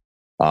up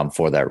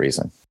for that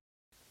reason.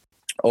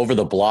 Over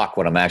the block,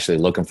 what I'm actually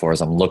looking for is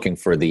I'm looking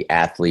for the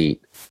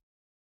athlete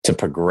to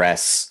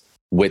progress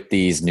with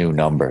these new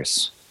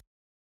numbers.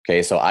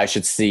 Okay, so I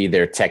should see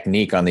their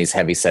technique on these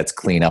heavy sets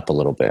clean up a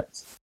little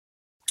bit.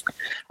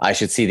 I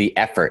should see the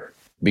effort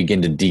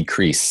begin to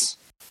decrease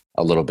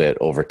a little bit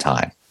over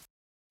time.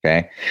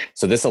 Okay,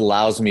 so this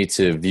allows me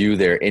to view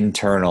their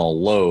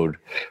internal load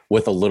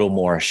with a little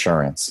more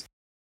assurance.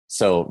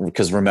 So,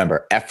 because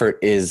remember, effort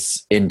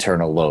is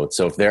internal load.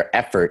 So if their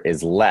effort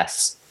is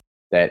less,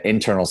 that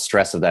internal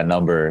stress of that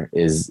number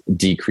is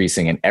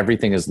decreasing and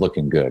everything is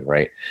looking good,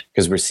 right?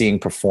 Because we're seeing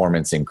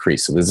performance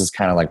increase. So this is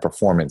kind of like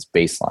performance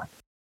baseline.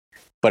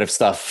 But if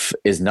stuff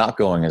is not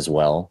going as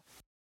well,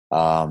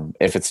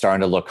 if it's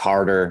starting to look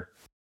harder,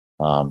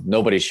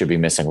 Nobody should be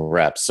missing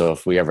reps. So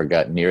if we ever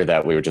got near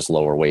that, we would just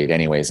lower weight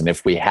anyways. And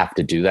if we have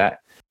to do that,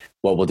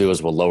 what we'll do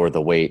is we'll lower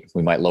the weight.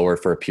 We might lower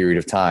it for a period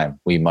of time.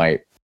 We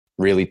might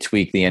really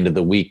tweak the end of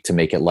the week to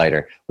make it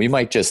lighter. We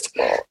might just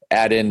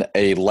add in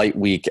a light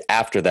week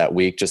after that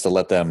week just to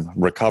let them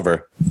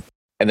recover,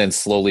 and then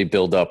slowly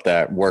build up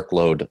that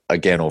workload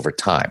again over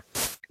time.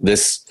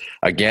 This,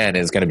 again,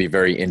 is going to be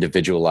very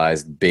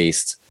individualized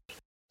based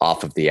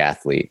off of the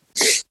athlete.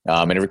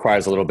 And it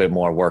requires a little bit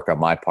more work on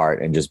my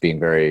part and just being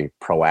very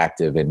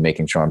proactive and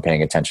making sure I'm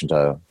paying attention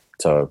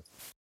to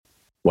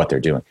what they're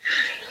doing.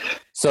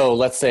 So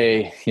let's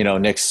say,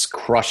 Nick's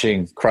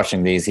crushing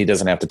these. He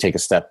doesn't have to take a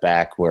step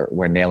back.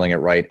 We're nailing it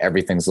right.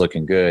 Everything's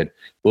looking good.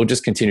 We'll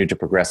just continue to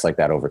progress like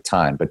that over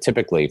time. But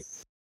typically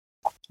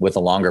with a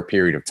longer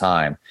period of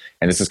time,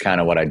 and this is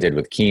kind of what I did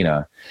with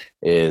Kina,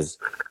 is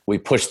we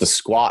push the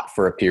squat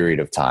for a period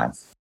of time.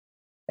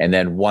 And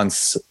then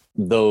once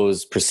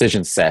those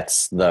precision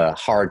sets, the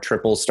hard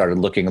triples started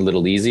looking a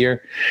little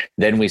easier,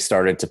 then we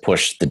started to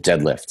push the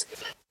deadlift.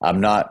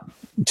 I'm not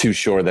too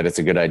sure that it's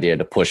a good idea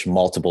to push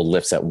multiple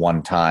lifts at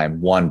one time.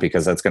 One,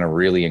 because that's going to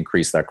really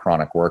increase that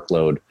chronic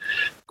workload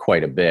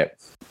quite a bit.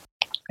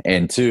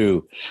 And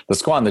two, the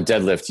squat and the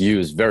deadlift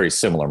use very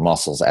similar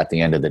muscles at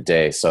the end of the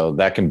day. So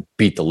that can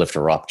beat the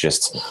lifter up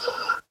just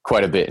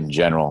quite a bit in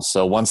general.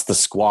 So once the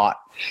squat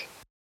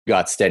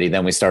got steady,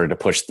 then we started to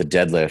push the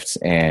deadlift,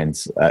 and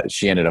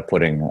she ended up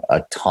putting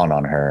a ton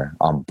on her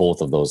on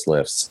both of those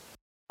lifts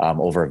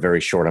over a very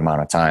short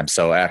amount of time.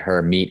 So at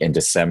her meet in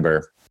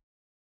December,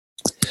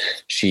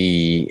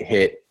 she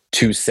hit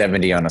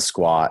 270 on a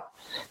squat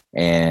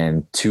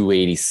and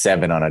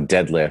 287 on a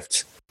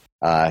deadlift.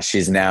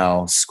 She's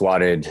now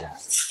squatted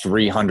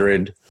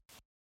 300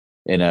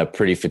 in a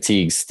pretty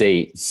fatigued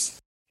state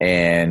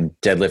and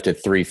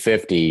deadlifted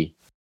 350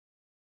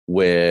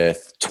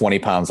 with 20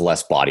 pounds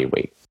less body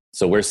weight.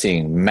 So we're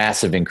seeing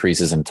massive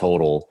increases in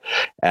total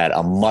at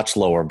a much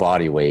lower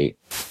body weight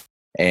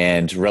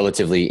and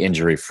relatively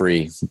injury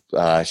free.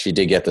 She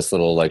did get this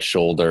little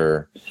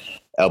shoulder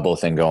elbow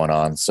thing going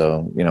on.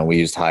 So, we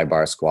used high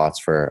bar squats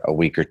for a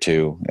week or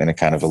two, and it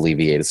kind of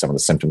alleviated some of the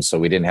symptoms. So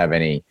we didn't have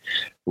any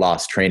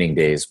lost training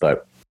days,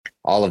 but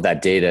all of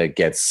that data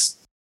gets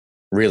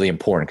really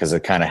important because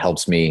it kind of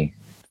helps me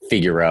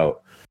figure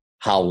out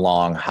how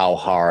long, how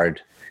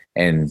hard,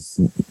 and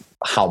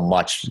how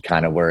much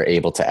kind of we're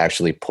able to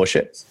actually push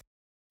it.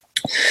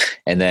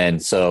 And then,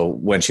 so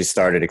when she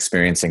started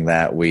experiencing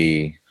that,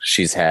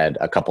 she's had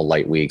a couple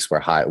light weeks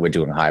where we're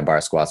doing high bar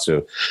squats.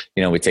 So,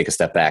 we take a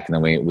step back and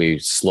then we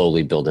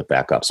slowly build it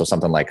back up. So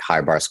something like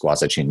high bar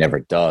squats that she never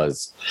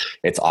does,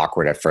 it's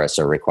awkward at first.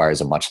 So it requires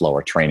a much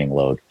lower training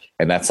load.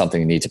 And that's something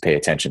you need to pay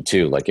attention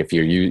to. Like if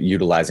you're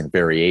utilizing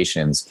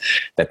variations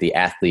that the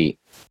athlete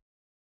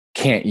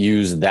can't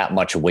use that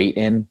much weight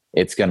in,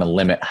 it's going to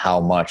limit how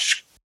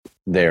much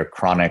their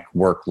chronic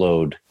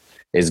workload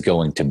is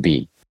going to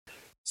be.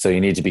 So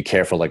you need to be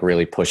careful,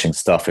 really pushing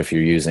stuff if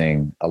you're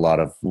using a lot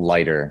of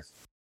lighter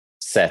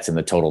sets and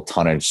the total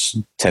tonnage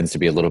tends to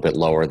be a little bit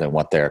lower than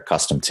what they're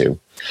accustomed to.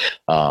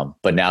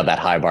 But now that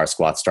high bar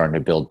squat's starting to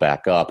build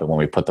back up. And when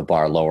we put the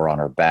bar lower on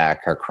her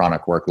back, her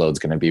chronic workload is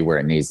going to be where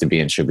it needs to be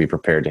and should be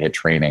prepared to hit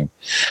training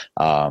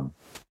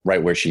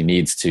right where she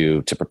needs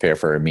to prepare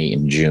for a meet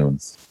in June.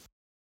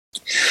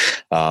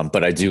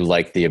 But I do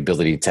like the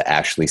ability to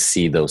actually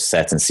see those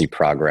sets and see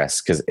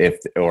progress,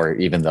 or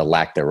even the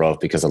lack thereof,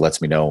 because it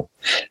lets me know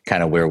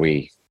kind of where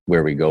we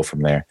go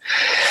from there.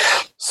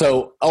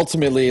 So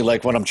ultimately,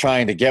 what I'm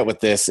trying to get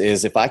with this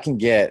is if I can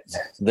get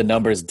the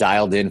numbers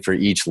dialed in for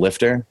each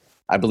lifter,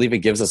 I believe it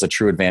gives us a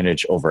true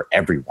advantage over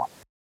everyone.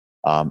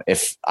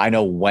 If I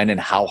know when and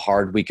how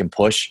hard we can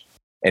push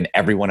and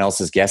everyone else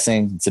is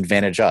guessing, it's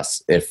advantage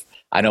us. If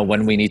I know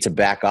when we need to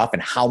back off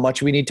and how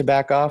much we need to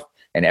back off,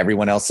 and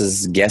everyone else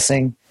is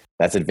guessing,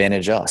 that's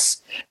advantage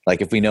us.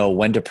 If we know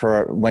when to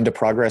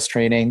progress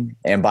training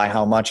and by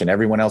how much, and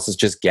everyone else is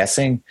just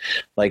guessing,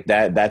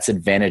 that's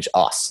advantage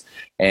us.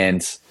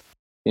 And,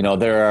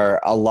 there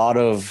are a lot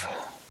of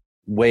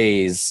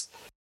ways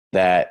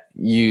that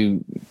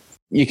you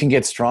can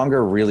get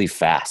stronger really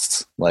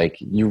fast.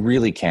 You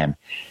really can.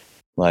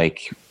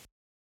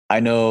 I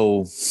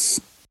know,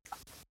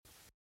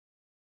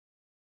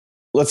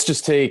 let's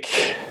just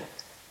take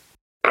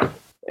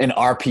an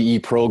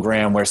RPE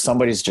program where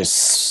somebody's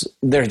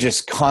they're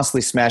just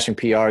constantly smashing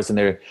PRs and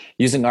they're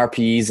using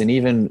RPEs. And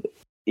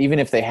even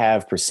if they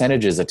have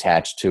percentages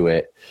attached to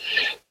it,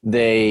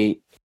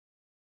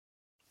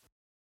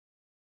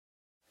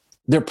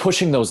 they're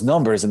pushing those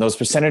numbers, and those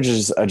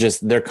percentages are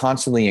they're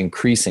constantly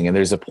increasing. And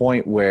there's a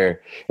point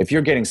where if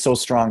you're getting so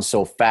strong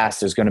so fast,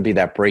 there's going to be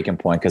that breaking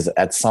point, because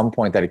at some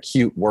point that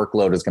acute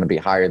workload is going to be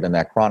higher than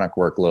that chronic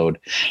workload,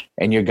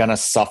 and you're going to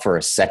suffer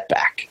a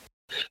setback,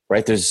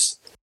 right? There's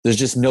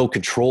just no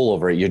control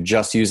over it. You're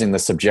just using the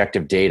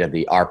subjective data,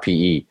 the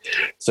RPE.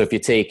 So if you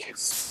take,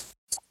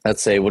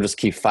 let's say we'll just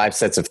keep 5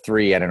 sets of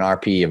 3 at an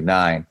RPE of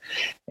 9,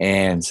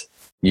 and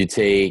you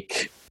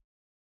take,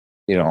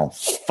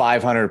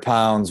 500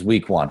 pounds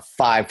week 1,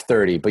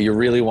 530, but you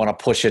really want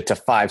to push it to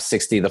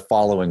 560 the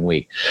following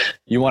week.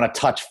 You want to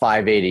touch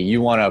 580.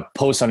 You want to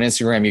post on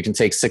Instagram, you can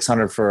take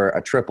 600 for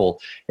a triple.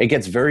 It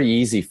gets very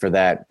easy for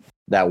that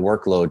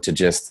workload to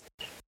just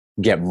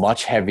get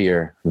much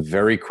heavier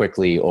very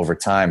quickly over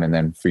time, and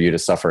then for you to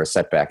suffer a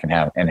setback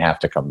and have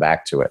to come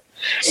back to it.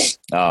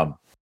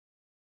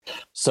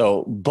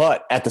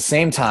 But at the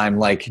same time,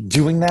 like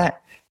doing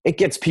that, it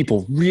gets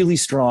people really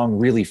strong,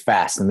 really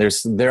fast. And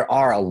there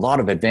are a lot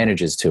of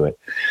advantages to it.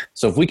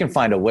 So if we can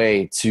find a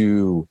way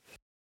to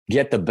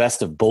get the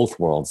best of both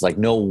worlds, like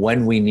know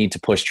when we need to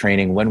push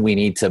training, when we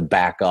need to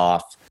back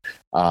off.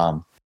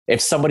 If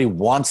somebody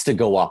wants to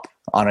go up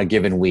on a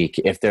given week,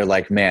 if they're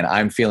like, man,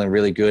 I'm feeling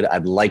really good,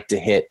 I'd like to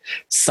hit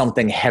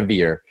something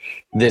heavier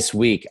this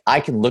week, I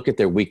can look at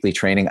their weekly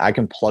training, I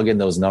can plug in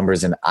those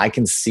numbers, and I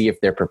can see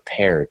if they're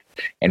prepared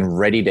and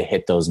ready to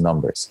hit those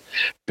numbers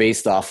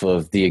based off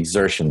of the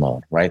exertion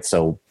load, right?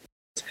 So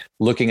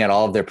looking at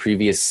all of their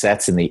previous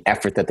sets and the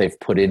effort that they've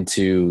put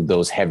into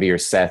those heavier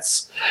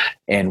sets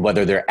and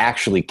whether they're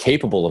actually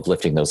capable of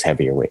lifting those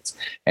heavier weights,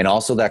 and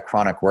also that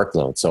chronic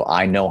workload. So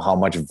I know how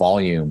much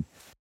volume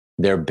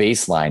their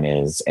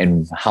baseline is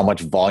and how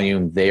much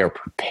volume they are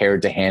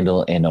prepared to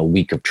handle in a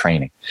week of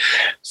training.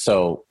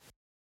 So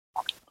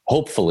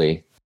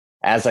hopefully,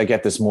 as I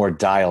get this more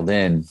dialed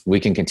in, we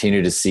can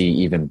continue to see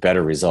even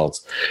better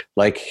results.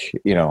 Like,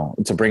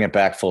 to bring it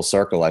back full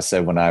circle, I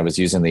said when I was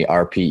using the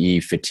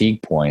RPE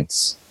fatigue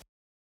points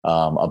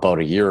about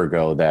a year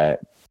ago that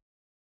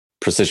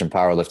precision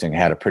powerlifting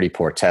had a pretty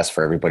poor test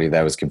for everybody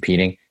that was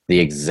competing. The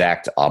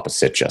exact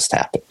opposite just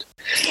happened.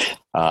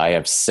 I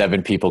have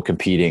 7 people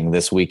competing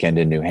this weekend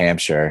in New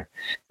Hampshire,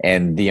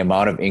 and the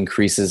amount of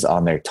increases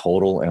on their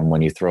total, and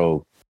when you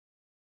throw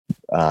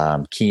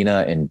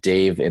Keena and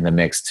Dave in the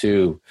mix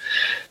too,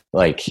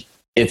 like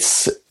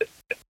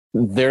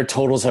their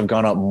totals have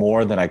gone up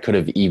more than I could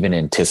have even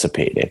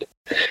anticipated.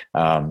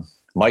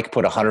 Mike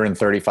put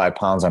 135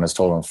 pounds on his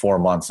total in 4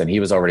 months, and he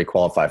was already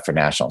qualified for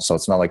nationals. So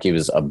it's not like he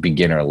was a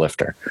beginner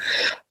lifter.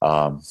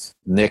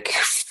 Nick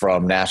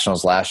from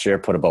nationals last year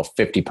put about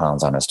 50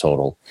 pounds on his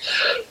total.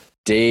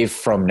 Dave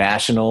from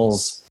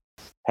nationals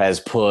has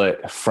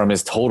put from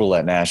his total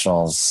at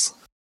nationals,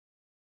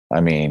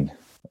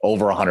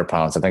 over 100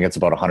 pounds. I think it's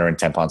about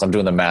 110 pounds. I'm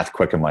doing the math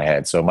quick in my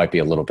head, so it might be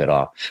a little bit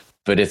off,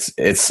 but it's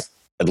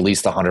at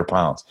least 100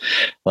 pounds.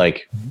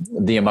 Like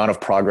the amount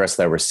of progress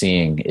that we're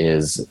seeing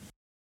is,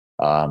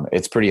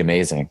 it's pretty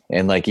amazing.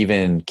 And like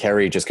even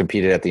Kerry just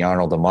competed at the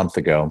Arnold a month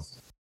ago,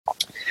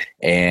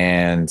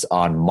 and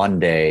on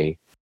Monday,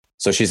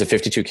 so she's a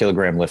 52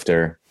 kilogram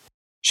lifter.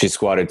 She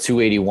squatted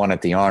 281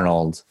 at the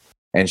Arnold,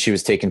 and she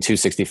was taking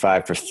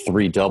 265 for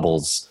 3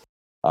 doubles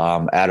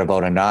at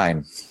about a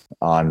 9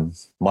 on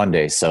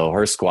Monday. So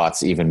her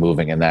squat's even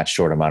moving in that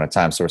short amount of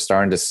time. So we're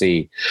starting to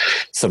see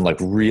some like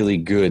really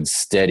good,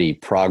 steady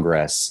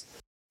progress.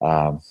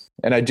 And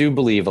I do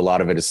believe a lot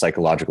of it is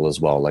psychological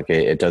as well. Like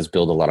it does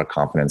build a lot of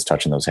confidence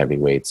touching those heavy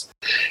weights.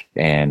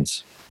 And,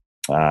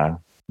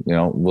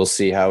 we'll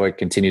see how it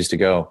continues to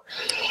go.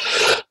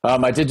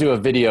 I did do a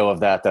video of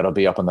that'll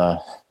be up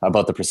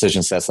about the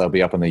precision sets. That'll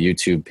be up on the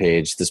YouTube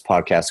page. This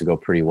podcast will go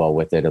pretty well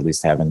with it, at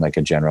least having like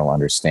a general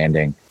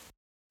understanding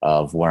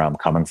of where I'm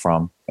coming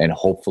from. And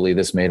hopefully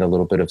this made a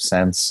little bit of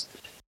sense.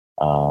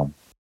 And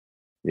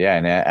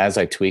as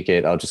I tweak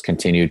it, I'll just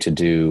continue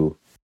to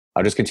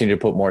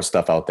put more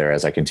stuff out there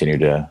as I continue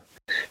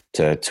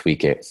to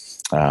tweak it.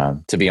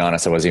 To be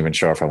honest, I wasn't even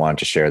sure if I wanted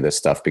to share this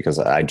stuff because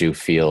I do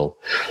feel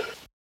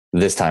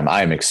this time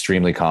I am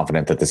extremely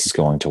confident that this is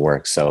going to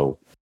work. So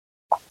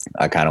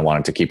I kind of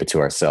wanted to keep it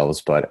to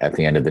ourselves, but at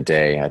the end of the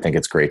day, I think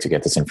it's great to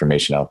get this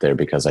information out there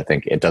because I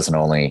think it doesn't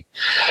only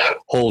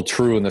hold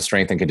true in the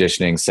strength and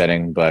conditioning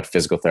setting, but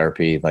physical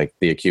therapy, like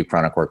the acute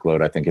chronic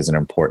workload, I think is an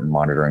important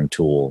monitoring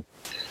tool,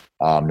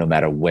 no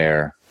matter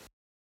where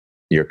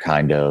you're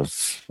kind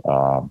of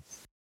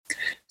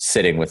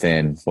sitting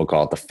within, we'll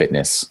call it the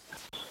fitness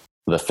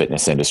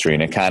industry.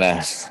 And it kind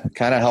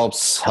of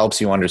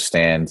helps you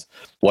understand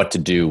what to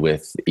do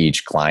with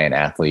each client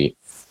athlete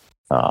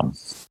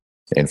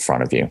in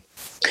front of you.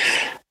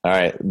 All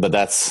right. But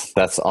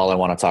that's all I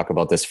want to talk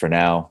about this for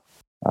now.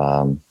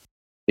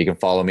 You can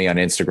follow me on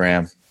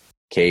Instagram,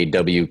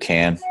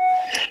 KWCan.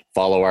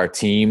 Follow our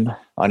team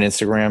on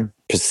Instagram,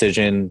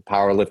 Precision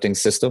Powerlifting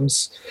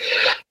Systems.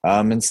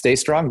 And stay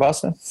strong,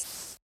 Boston.